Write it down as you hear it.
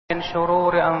من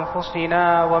شرور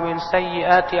أنفسنا ومن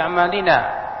سيئات أعمالنا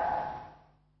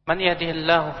من يهده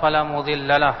الله فلا مضل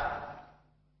له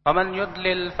ومن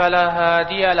يضلل فلا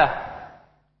هادي له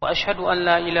وأشهد أن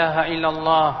لا إله إلا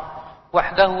الله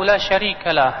وحده لا شريك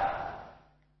له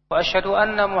وأشهد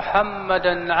أن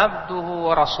محمدا عبده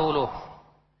ورسوله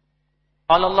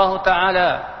قال الله تعالى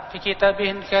في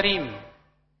كتابه الكريم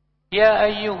يا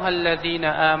أيها الذين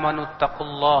آمنوا اتقوا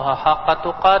الله حق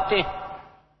تقاته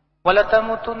ولا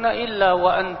تموتن إلا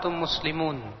وأنتم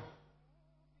مسلمون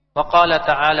وقال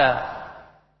تعالى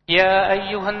يا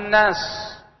أيها الناس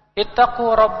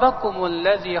اتقوا ربكم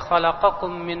الذي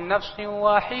خلقكم من نفس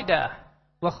واحدة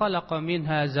وخلق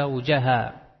منها زوجها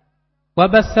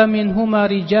وبث منهما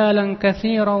رجالا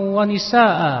كثيرا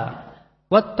ونساء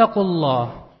واتقوا الله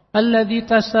الذي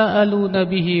تساءلون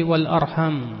به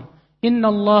والأرحم إن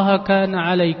الله كان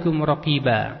عليكم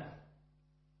رقيبا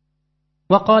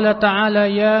وقال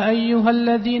تعالى يا أيها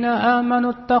الذين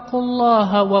آمنوا اتقوا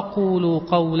الله وقولوا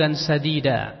قولا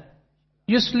سديدا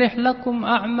يصلح لكم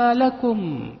أعمالكم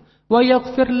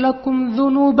ويغفر لكم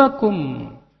ذنوبكم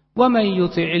ومن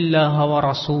يطع الله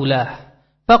ورسوله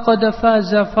فقد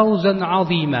فاز فوزا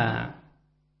عظيما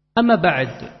أما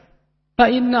بعد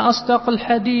فإن أصدق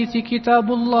الحديث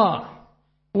كتاب الله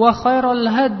وخير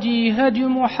الهدي هدي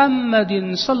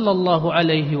محمد صلى الله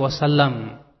عليه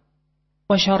وسلم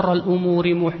وشر الأمور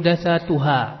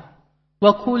محدثاتها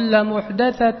وكل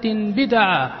محدثة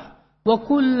بدعة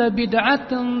وكل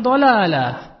بدعة ضلالة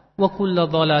وكل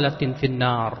ضلالة في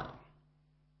النار.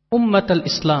 Ummatul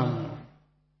Islam,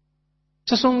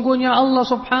 sesungguhnya Allah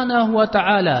Subhanahu wa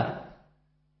Ta'ala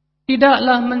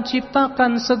tidaklah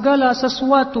menciptakan segala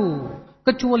sesuatu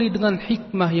kecuali dengan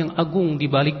hikmah yang agung di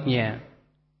baliknya.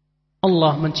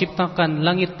 Allah menciptakan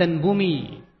langit dan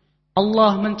bumi.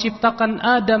 Allah menciptakan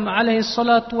Adam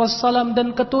alaihissalatu wassalam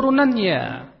dan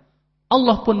keturunannya.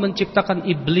 Allah pun menciptakan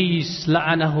iblis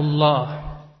la'anahullah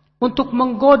untuk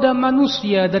menggoda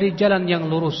manusia dari jalan yang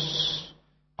lurus.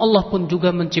 Allah pun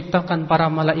juga menciptakan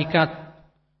para malaikat.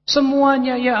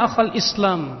 Semuanya ya akhal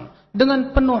Islam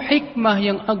dengan penuh hikmah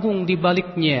yang agung di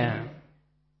baliknya.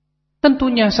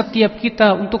 Tentunya setiap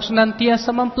kita untuk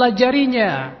senantiasa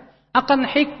mempelajarinya akan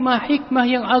hikmah-hikmah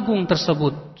yang agung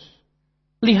tersebut.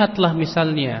 Lihatlah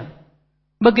misalnya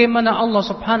bagaimana Allah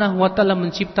Subhanahu wa Ta'ala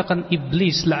menciptakan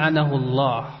iblis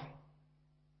la'anahullah.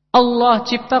 Allah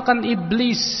ciptakan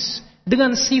iblis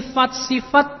dengan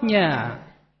sifat-sifatnya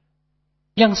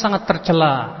yang sangat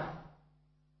tercela.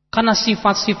 Karena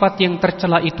sifat-sifat yang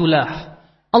tercela itulah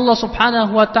Allah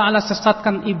Subhanahu wa Ta'ala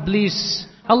sesatkan iblis.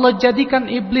 Allah jadikan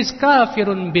iblis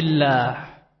kafirun billah.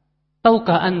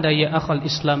 Tahukah anda ya akhal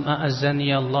Islam a'azzani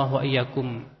Allah wa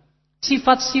iyyakum,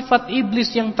 sifat-sifat iblis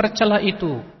yang tercela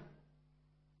itu,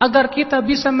 agar kita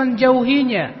bisa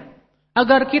menjauhinya,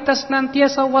 agar kita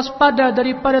senantiasa waspada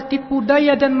daripada tipu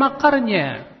daya dan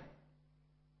makarnya.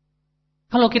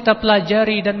 Kalau kita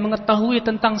pelajari dan mengetahui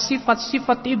tentang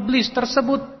sifat-sifat iblis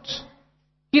tersebut,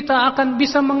 kita akan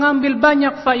bisa mengambil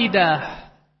banyak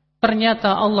faidah. Ternyata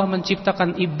Allah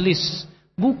menciptakan iblis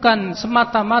bukan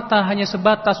semata-mata hanya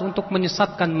sebatas untuk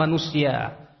menyesatkan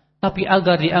manusia, tapi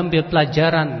agar diambil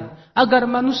pelajaran, agar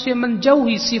manusia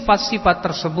menjauhi sifat-sifat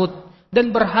tersebut dan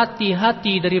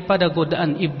berhati-hati daripada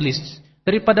godaan iblis,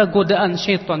 daripada godaan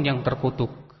syaitan yang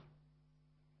terkutuk.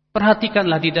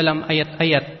 Perhatikanlah di dalam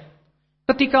ayat-ayat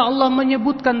ketika Allah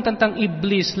menyebutkan tentang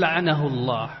iblis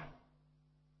la'anahullah.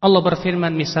 Allah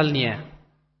berfirman misalnya,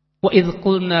 wa idh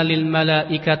qulna lil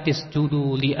malaikati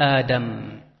isjudu li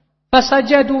Adam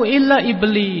fasajadu illa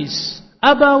iblis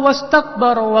aba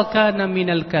wastakbara wa kana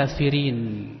minal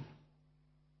kafirin.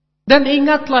 Dan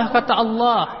ingatlah kata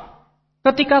Allah,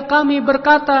 ketika kami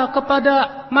berkata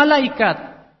kepada malaikat,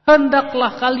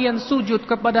 hendaklah kalian sujud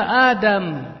kepada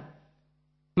Adam,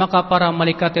 maka para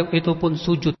malaikat itu pun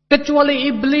sujud, kecuali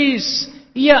iblis.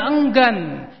 Ia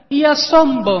enggan, ia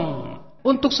sombong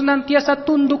untuk senantiasa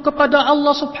tunduk kepada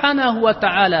Allah Subhanahu wa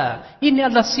Ta'ala. Ini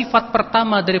adalah sifat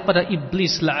pertama daripada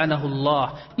iblis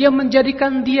la'anahullah, yang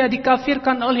menjadikan dia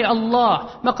dikafirkan oleh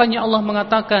Allah. Makanya Allah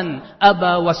mengatakan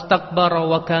aba wastakbara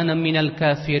wa kana minal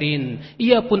kafirin.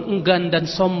 Ia pun enggan dan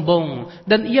sombong,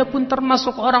 dan ia pun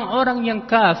termasuk orang-orang yang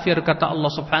kafir, kata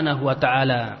Allah Subhanahu wa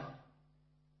Ta'ala.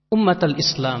 Ummatul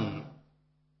Islam,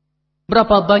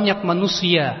 berapa banyak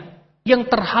manusia yang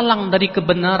terhalang dari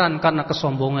kebenaran karena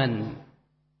kesombongan.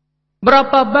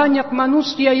 Berapa banyak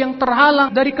manusia yang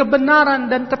terhalang dari kebenaran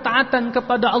dan ketaatan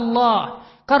kepada Allah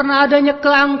karena adanya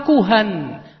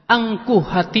keangkuhan, angkuh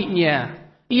hatinya.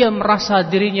 Ia merasa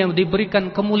dirinya diberikan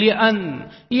kemuliaan,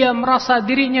 ia merasa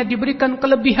dirinya diberikan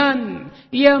kelebihan,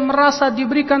 ia merasa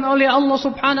diberikan oleh Allah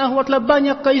Subhanahu wa Ta'ala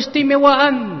banyak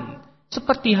keistimewaan,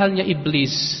 Seperti halnya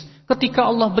iblis. Ketika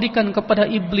Allah berikan kepada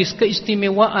iblis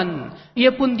keistimewaan,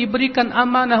 ia pun diberikan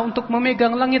amanah untuk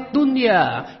memegang langit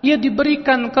dunia. Ia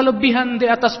diberikan kelebihan di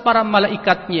atas para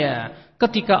malaikatnya.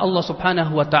 Ketika Allah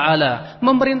subhanahu wa ta'ala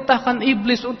memerintahkan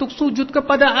iblis untuk sujud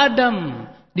kepada Adam,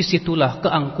 disitulah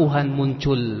keangkuhan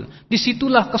muncul.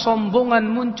 Disitulah kesombongan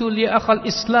muncul ya akhal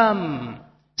Islam.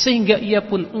 Sehingga ia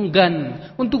pun enggan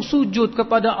untuk sujud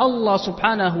kepada Allah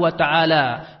subhanahu wa ta'ala,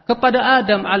 kepada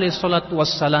Adam alaihissalatu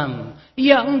wassalam.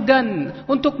 Ia enggan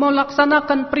untuk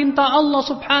melaksanakan perintah Allah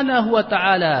subhanahu wa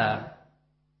ta'ala.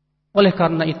 Oleh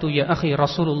karena itu ya akhi,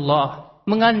 Rasulullah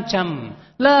mengancam,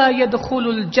 la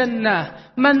yadkhulul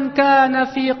jannah man kana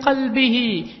fi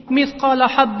qalbihi mithqala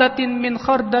habbatin min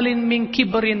khardalin min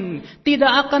kibrin.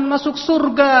 Tidak akan masuk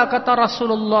surga, kata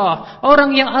Rasulullah,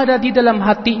 orang yang ada di dalam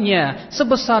hatinya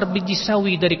sebesar biji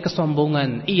sawi dari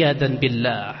kesombongan. Iyadan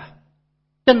billah.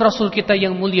 Dan Rasul kita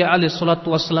yang mulia alaihi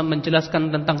salatu wassalam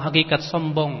menjelaskan tentang hakikat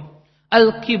sombong.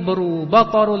 Al-kibru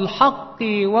batarul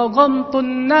haqqi wa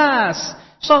ghamtun nas.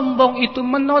 Sombong itu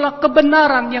menolak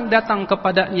kebenaran yang datang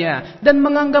kepadanya dan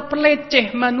menganggap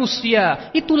receh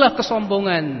manusia. Itulah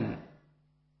kesombongan.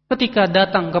 Ketika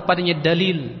datang kepadanya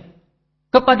dalil,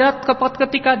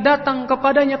 ketika datang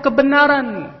kepadanya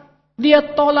kebenaran, dia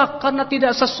tolak karena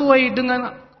tidak sesuai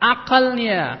dengan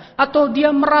akalnya, atau dia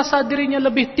merasa dirinya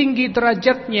lebih tinggi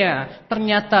derajatnya.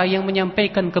 Ternyata yang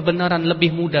menyampaikan kebenaran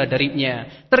lebih muda darinya.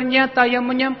 Ternyata yang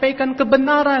menyampaikan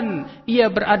kebenaran, ia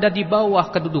berada di bawah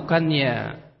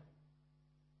kedudukannya.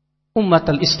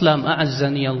 Ummatul Islam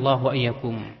a'azzani Allah wa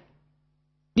iyyakum.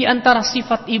 Di antara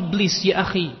sifat iblis ya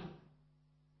akhi,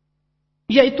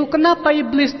 yaitu kenapa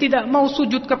iblis tidak mau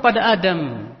sujud kepada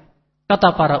Adam?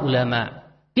 Kata para ulama,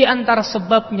 di antara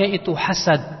sebabnya itu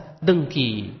hasad,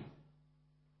 dengki.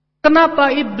 Kenapa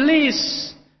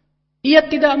iblis ia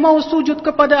tidak mau sujud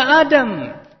kepada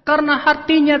Adam? Karena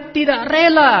hatinya tidak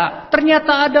rela.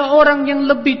 Ternyata ada orang yang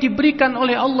lebih diberikan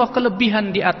oleh Allah kelebihan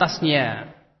di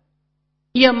atasnya.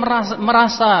 Ia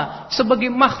merasa sebagai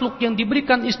makhluk yang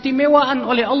diberikan istimewaan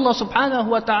oleh Allah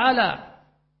subhanahu wa ta'ala.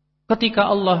 Ketika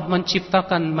Allah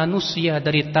menciptakan manusia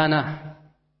dari tanah,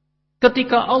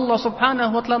 ketika Allah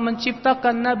subhanahu wa ta'ala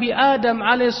menciptakan Nabi Adam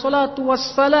alaihissalatu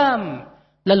wassalam,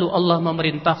 lalu Allah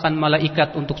memerintahkan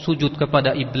malaikat untuk sujud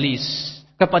kepada iblis,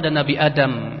 kepada Nabi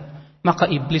Adam. Maka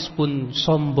iblis pun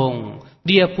sombong,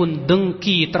 dia pun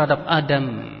dengki terhadap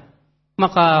Adam.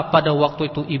 Maka pada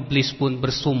waktu itu iblis pun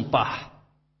bersumpah.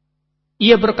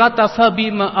 Ia berkata,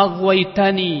 "Fabima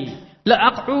aghwaytani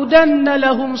la'aq'udanna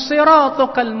lahum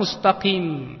siratakal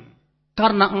mustaqim."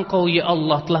 Karena engkau ya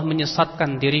Allah telah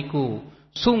menyesatkan diriku,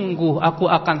 sungguh aku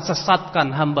akan sesatkan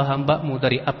hamba-hambamu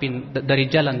dari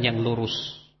jalan yang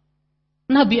lurus.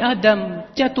 Nabi Adam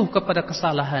jatuh kepada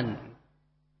kesalahan.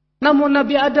 Namun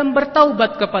Nabi Adam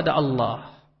bertaubat kepada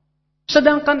Allah.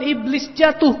 Sedangkan iblis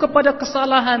jatuh kepada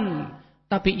kesalahan,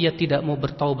 tapi ia tidak mau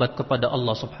bertaubat kepada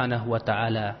Allah subhanahu wa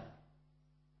ta'ala.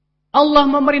 Allah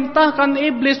memerintahkan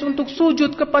iblis untuk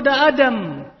sujud kepada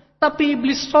Adam, tapi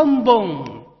iblis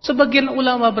sombong. Sebagian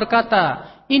ulama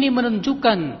berkata, ini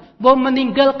menunjukkan bahwa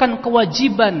meninggalkan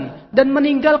kewajiban dan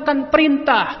meninggalkan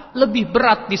perintah lebih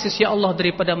berat di sisi Allah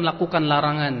daripada melakukan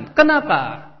larangan.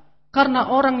 Kenapa? Karena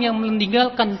orang yang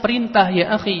meninggalkan perintah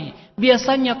ya akhi,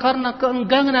 biasanya karena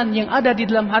keengganan yang ada di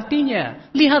dalam hatinya.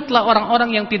 Lihatlah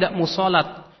orang-orang yang tidak mau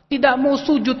salat, tidak mau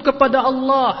sujud kepada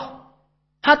Allah.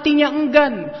 Hatinya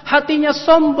enggan, hatinya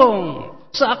sombong.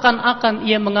 Seakan-akan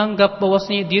ia menganggap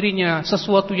bahwasanya dirinya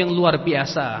sesuatu yang luar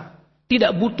biasa,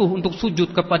 tidak butuh untuk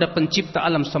sujud kepada pencipta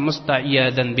alam semesta.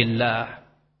 Ya dan billah.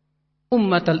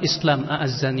 Ummatul Islam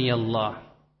a'azzani Allah.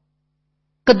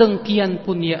 Kedengkian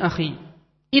pun ya akhi,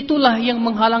 itulah yang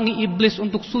menghalangi iblis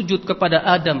untuk sujud kepada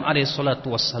Adam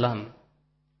alaihissalatu wassalam.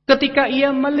 Ketika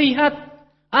ia melihat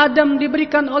Adam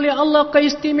diberikan oleh Allah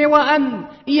keistimewaan,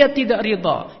 ia tidak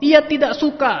ridha, ia tidak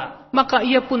suka. Maka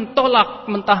ia pun tolak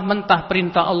mentah-mentah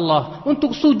perintah Allah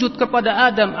untuk sujud kepada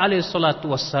Adam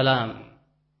alaihissalatu wassalam.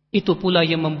 Itu pula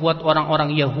yang membuat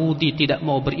orang-orang Yahudi tidak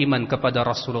mau beriman kepada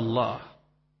Rasulullah.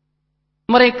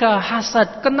 Mereka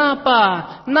hasad, kenapa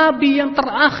Nabi yang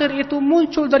terakhir itu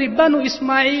muncul dari Banu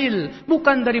Ismail,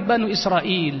 bukan dari Banu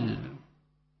Israel.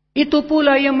 Itu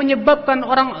pula yang menyebabkan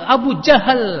orang Abu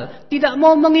Jahal tidak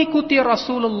mau mengikuti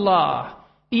Rasulullah.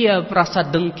 Ia merasa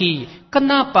dengki,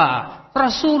 kenapa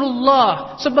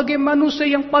Rasulullah sebagai manusia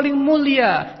yang paling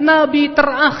mulia, Nabi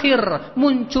terakhir,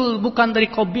 muncul bukan dari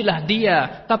kabilah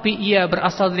dia, tapi ia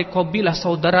berasal dari kabilah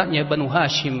saudaranya Banu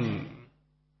Hashim.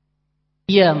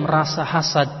 Ia merasa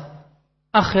hasad.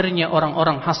 Akhirnya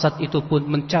orang-orang hasad itu pun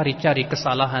mencari-cari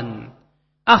kesalahan.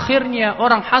 Akhirnya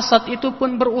orang hasad itu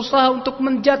pun berusaha untuk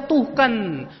menjatuhkan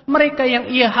mereka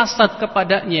yang ia hasad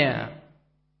kepadanya.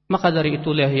 Maka dari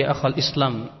itulah ya akhal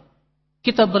Islam,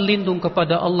 kita berlindung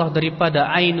kepada Allah daripada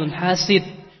ainun hasid,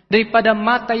 daripada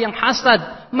mata yang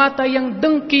hasad, mata yang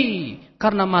dengki,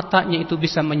 karena matanya itu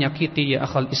bisa menyakiti ya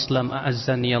akhal Islam,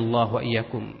 a'azzani Allah wa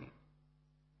iyyakum.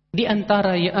 Di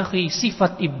antara ya akhi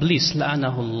sifat iblis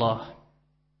la'anahullah,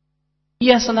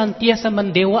 ia senantiasa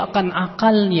mendewakan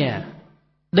akalnya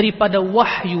daripada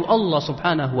wahyu Allah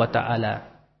subhanahu wa ta'ala.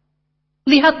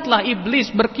 Lihatlah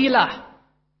iblis berkilah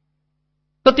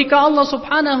ketika Allah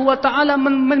subhanahu wa ta'ala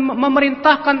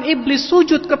memerintahkan iblis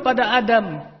sujud kepada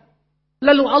Adam.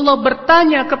 Lalu Allah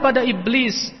bertanya kepada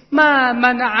iblis, "Ma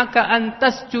mana'aka an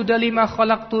tasjuda lima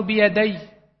khalaqtu biyadai?"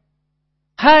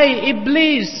 Hai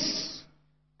iblis,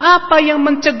 apa yang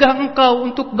mencegah engkau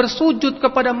untuk bersujud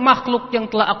kepada makhluk yang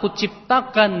telah aku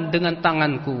ciptakan dengan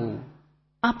tanganku?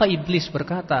 Apa iblis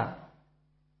berkata?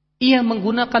 Ia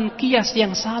menggunakan kias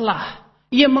yang salah.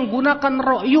 Ia menggunakan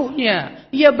ra'yunya.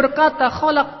 Ia berkata,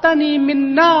 "Khalaqtani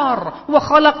min nar wa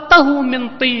khalaqtahu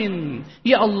min tin."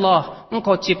 Ya Allah,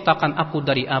 engkau ciptakan aku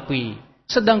dari api,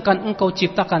 sedangkan engkau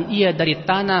ciptakan ia dari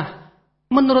tanah.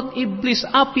 Menurut iblis,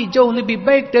 api jauh lebih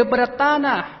baik daripada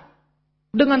tanah.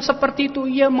 Dengan seperti itu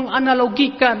ia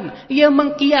menganalogikan, ia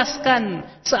mengkiaskan,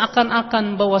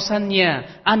 seakan-akan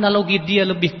bahwasannya analogi dia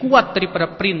lebih kuat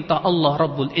daripada perintah Allah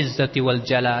Rabbul Izzati wal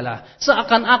Jalalah.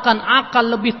 Seakan-akan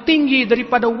akal lebih tinggi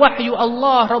daripada wahyu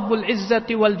Allah Rabbul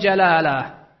Izzati wal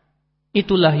Jalalah.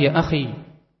 Itulah ya akhi,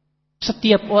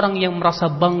 setiap orang yang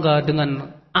merasa bangga dengan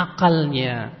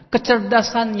akalnya,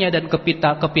 kecerdasannya dan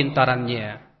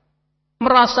kepintarannya,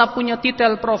 merasa punya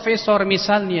titel profesor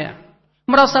misalnya,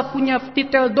 merasa punya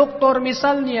titel doktor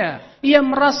misalnya, ia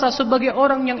merasa sebagai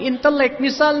orang yang intelek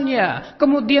misalnya,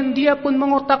 kemudian dia pun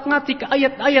mengotak-ngatik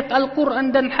ayat-ayat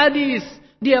Al-Quran dan hadis.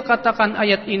 Dia katakan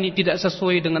ayat ini tidak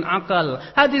sesuai dengan akal,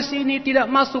 hadis ini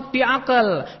tidak masuk di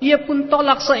akal. Ia pun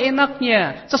tolak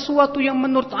seenaknya sesuatu yang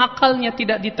menurut akalnya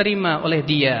tidak diterima oleh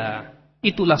dia.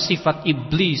 Itulah sifat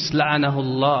iblis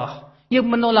la'anahullah, yang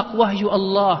menolak wahyu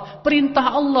Allah,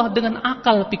 perintah Allah dengan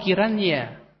akal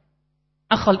pikirannya.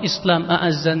 Akhal Islam,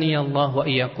 a'azzani Allah wa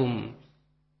iyyakum.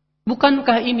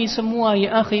 Bukankah ini semua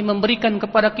ya akhi memberikan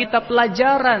kepada kita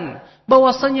pelajaran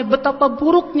bahwasanya betapa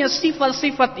buruknya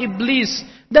sifat-sifat iblis,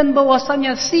 dan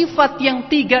bahwasanya sifat yang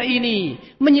tiga ini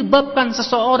menyebabkan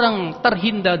seseorang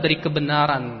terhindar dari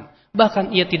kebenaran,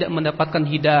 bahkan ia tidak mendapatkan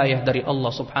hidayah dari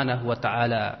Allah subhanahu wa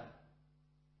ta'ala.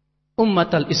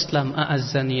 Ummatal Islam,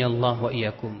 a'azzani Allah wa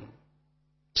iyyakum.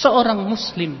 Seorang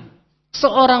muslim,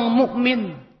 seorang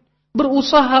mukmin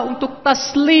berusaha untuk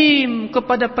taslim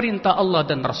kepada perintah Allah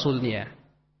dan Rasulnya.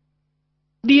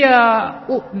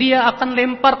 Dia akan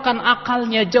lemparkan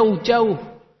akalnya jauh-jauh.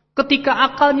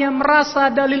 Ketika akalnya merasa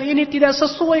dalil ini tidak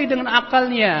sesuai dengan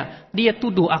akalnya, dia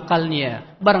tuduh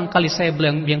akalnya. Barangkali saya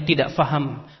yang tidak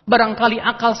faham, barangkali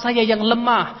akal saya yang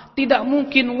lemah. Tidak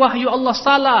mungkin wahyu Allah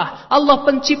salah. Allah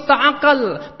pencipta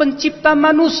akal, pencipta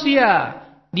manusia.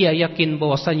 Dia yakin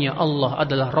bahwasanya Allah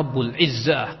adalah Rabbul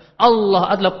Izzah.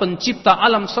 Allah adalah pencipta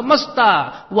alam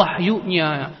semesta.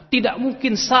 Wahyunya tidak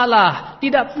mungkin salah.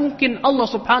 Tidak mungkin Allah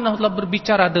subhanahu wa ta'ala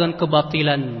berbicara dengan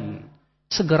kebatilan.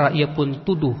 Segera ia pun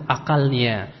tuduh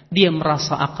akalnya. Dia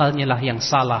merasa akalnya lah yang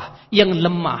salah, yang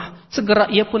lemah.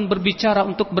 Segera ia pun berbicara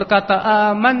untuk berkata,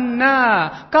 "Amanna,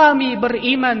 kami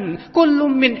beriman.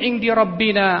 Kullum min indi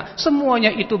Rabbina."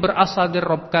 Semuanya itu berasal dari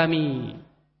Rabb kami.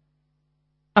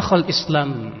 Akhal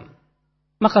Islam,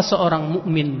 maka seorang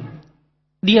mukmin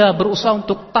dia berusaha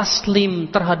untuk taslim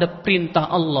terhadap perintah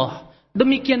Allah.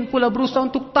 Demikian pula berusaha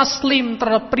untuk taslim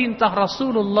terhadap perintah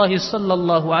Rasulullah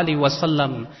sallallahu alaihi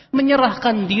wasallam,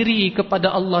 menyerahkan diri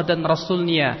kepada Allah dan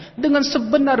Rasulnya dengan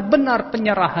sebenar-benar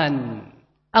penyerahan.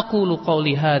 Aqulu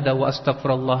qauli hadza wa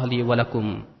astaghfirullah li wa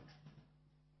lakum.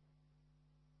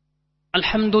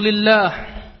 Alhamdulillah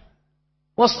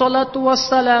wassalatu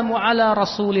wassalamu ala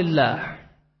Rasulillah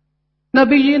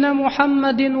Nabiyyina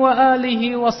Muhammadin wa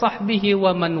alihi wa sahbihi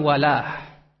wa man walah.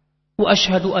 Wa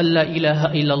ashhadu an la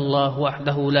ilaha illallah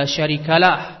wahdahu la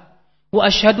syarikalah. Wa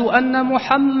ashhadu anna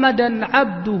Muhammadan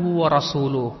abduhu wa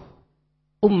rasuluh.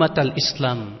 Ummatal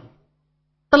Islam,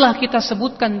 telah kita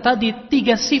sebutkan tadi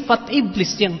tiga sifat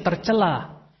iblis yang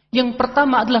tercela. Yang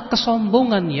pertama adalah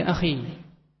kesombongan ya akhi.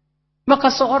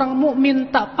 Maka seorang mukmin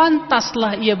tak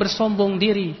pantaslah ia bersombong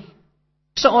diri.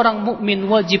 Seorang mukmin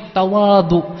wajib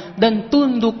tawadu dan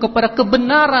tunduk kepada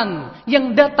kebenaran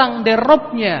yang datang dari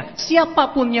Rabb-Nya,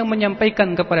 siapapun yang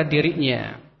menyampaikan kepada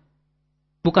dirinya.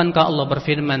 Bukankah Allah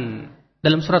berfirman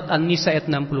dalam surat An-Nisa ayat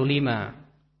 65,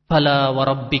 "Fala wa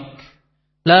rabbik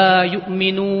La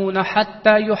yu'minuna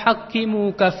hatta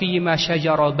yuhakkimuka fima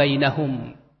shajara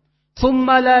bainahum.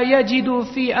 Thumma la yajidu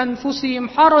fi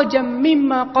anfusihim harajan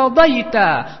mimma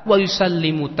qadaita wa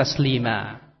yusallimu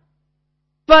taslima.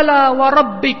 Fala wa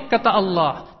rabbik, kata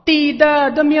Allah,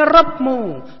 tidak demi Rabbmu,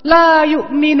 la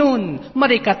yu'minun,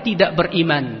 mereka tidak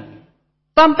beriman.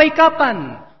 Sampai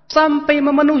kapan? Sampai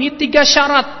memenuhi 3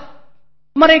 syarat.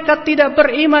 Mereka tidak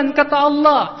beriman, kata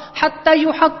Allah, hatta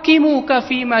yuhakkimuka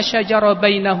fima syajara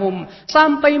bainahum,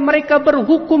 sampai mereka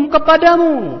berhukum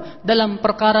kepadamu dalam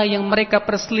perkara yang mereka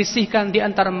perselisihkan di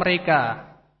antara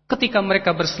mereka. Ketika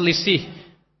mereka berselisih,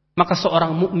 maka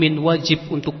seorang mukmin wajib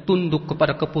untuk tunduk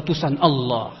kepada keputusan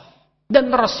Allah dan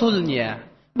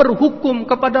Rasul-Nya, berhukum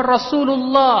kepada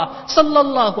Rasulullah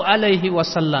sallallahu alaihi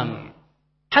wasallam.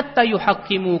 Hatta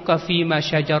yuhakkimuka fima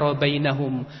syajara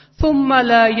bainahum thumma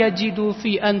la yajidu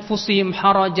fi anfusihim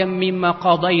harajan mimma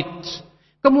qadait.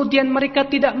 Kemudian mereka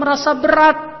tidak merasa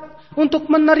berat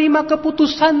untuk menerima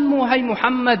keputusanmu, hai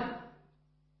Muhammad.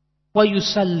 Wa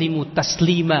yusallimu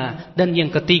taslima, dan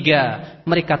yang ketiga,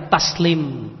 mereka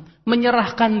taslim,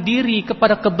 menyerahkan diri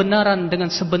kepada kebenaran dengan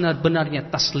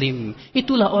sebenar-benarnya taslim.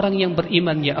 Itulah orang yang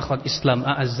beriman, ya akhwat Islam,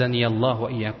 a'azzani Allah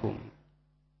wa iyyakum.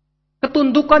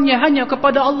 Ketundukannya hanya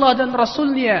kepada Allah dan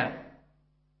Rasul-Nya.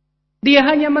 Dia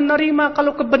hanya menerima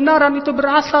kalau kebenaran itu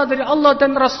berasal dari Allah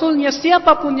dan Rasul-Nya,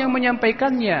 siapapun yang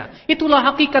menyampaikannya. Itulah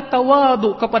hakikat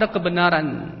tawadu kepada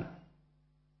kebenaran.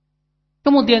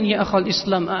 Kemudian ya akhwal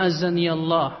Islam, a'azzani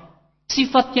Allah,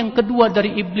 sifat yang kedua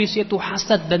dari iblis yaitu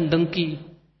hasad dan dengki.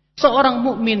 Seorang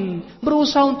mukmin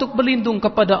berusaha untuk berlindung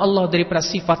kepada Allah daripada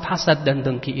sifat hasad dan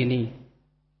dengki ini.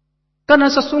 Karena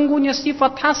sesungguhnya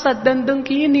sifat hasad dan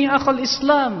dengki ini, akhwal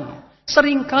Islam,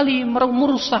 seringkali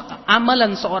merusak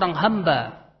amalan seorang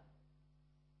hamba.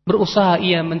 Berusaha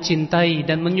ia mencintai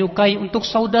dan menyukai untuk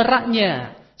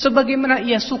saudaranya sebagaimana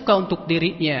ia suka untuk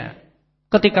dirinya.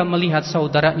 Ketika melihat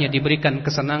saudaranya diberikan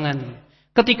kesenangan,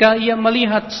 ketika ia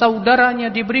melihat saudaranya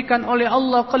diberikan oleh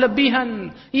Allah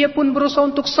kelebihan, ia pun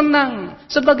berusaha untuk senang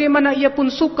sebagaimana ia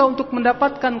pun suka untuk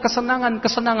mendapatkan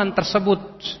kesenangan-kesenangan tersebut.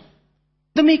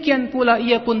 Demikian pula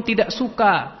ia pun tidak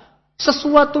suka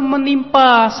sesuatu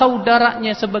menimpa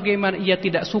saudaranya sebagaimana ia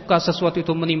tidak suka sesuatu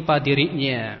itu menimpa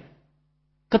dirinya.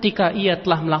 Ketika ia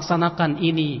telah melaksanakan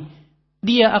ini,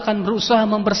 dia akan berusaha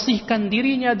membersihkan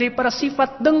dirinya daripada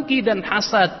sifat dengki dan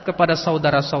hasad kepada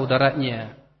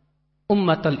saudara-saudaranya.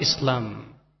 Ummatul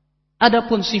Islam,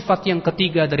 adapun sifat yang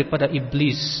ketiga daripada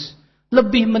iblis,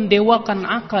 lebih mendewakan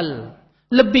akal,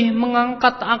 lebih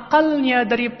mengangkat akalnya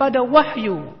daripada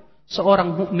wahyu.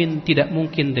 Seorang mukmin tidak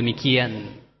mungkin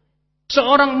demikian.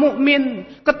 Seorang mukmin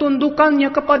ketundukannya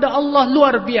kepada Allah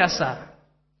luar biasa.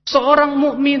 Seorang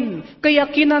mukmin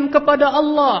keyakinan kepada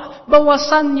Allah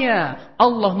bahwasannya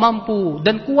Allah mampu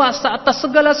dan kuasa atas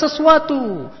segala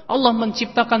sesuatu. Allah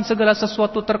menciptakan segala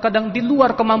sesuatu terkadang di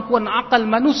luar kemampuan akal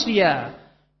manusia.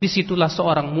 Disitulah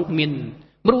seorang mukmin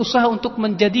berusaha untuk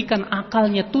menjadikan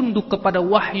akalnya tunduk kepada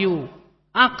wahyu.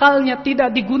 Akalnya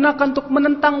tidak digunakan untuk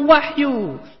menentang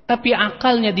wahyu, tapi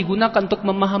akalnya digunakan untuk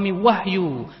memahami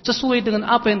wahyu sesuai dengan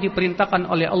apa yang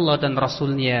diperintahkan oleh Allah dan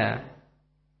Rasul-Nya.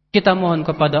 Kita mohon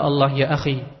kepada Allah ya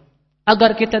akhi,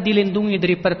 agar kita dilindungi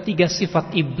dari 3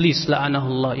 sifat iblis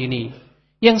la'anahullah ini.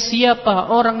 Yang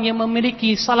siapa orang yang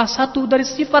memiliki salah satu dari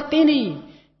sifat ini,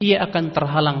 ia akan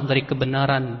terhalang dari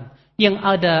kebenaran. Yang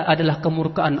ada adalah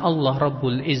kemurkaan Allah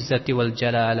Rabbul Izzati wal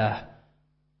Jalalah.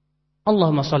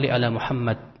 Allahumma salli ala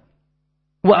Muhammad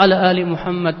wa ala ali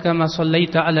Muhammad kama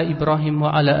sallaita ala Ibrahim wa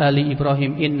ala ali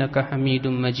Ibrahim innaka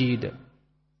Hamidum Majid.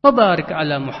 Wa barik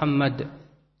ala Muhammad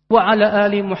wa ala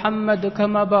ali Muhammad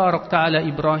kama barakta ala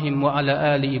Ibrahim wa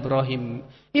ala ali Ibrahim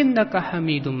innaka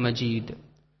Hamidum Majid.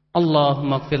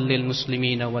 Allahumma ighfir lil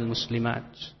muslimina wal muslimat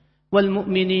wal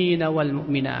mu'minina wal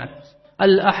mu'minat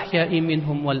al ahya'i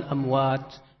minhum wal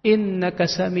amwat. Innaka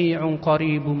sami'un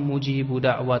qaribun mujibu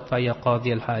da'wat ya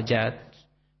qadhil hajat.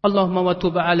 Allahumma wa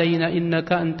tub alaina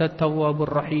innaka antat tawwabur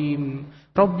rahim.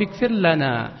 Rabbighfir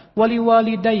lana wa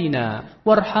liwalidayna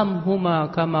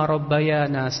warhamhuma kama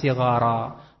rabbayana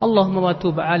shighara. Allahumma wa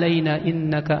tub alaina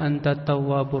innaka antat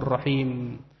tawwabur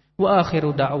rahim. Wa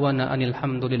akhiru da'wana anil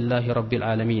hamdulillahi rabbil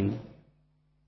alamin.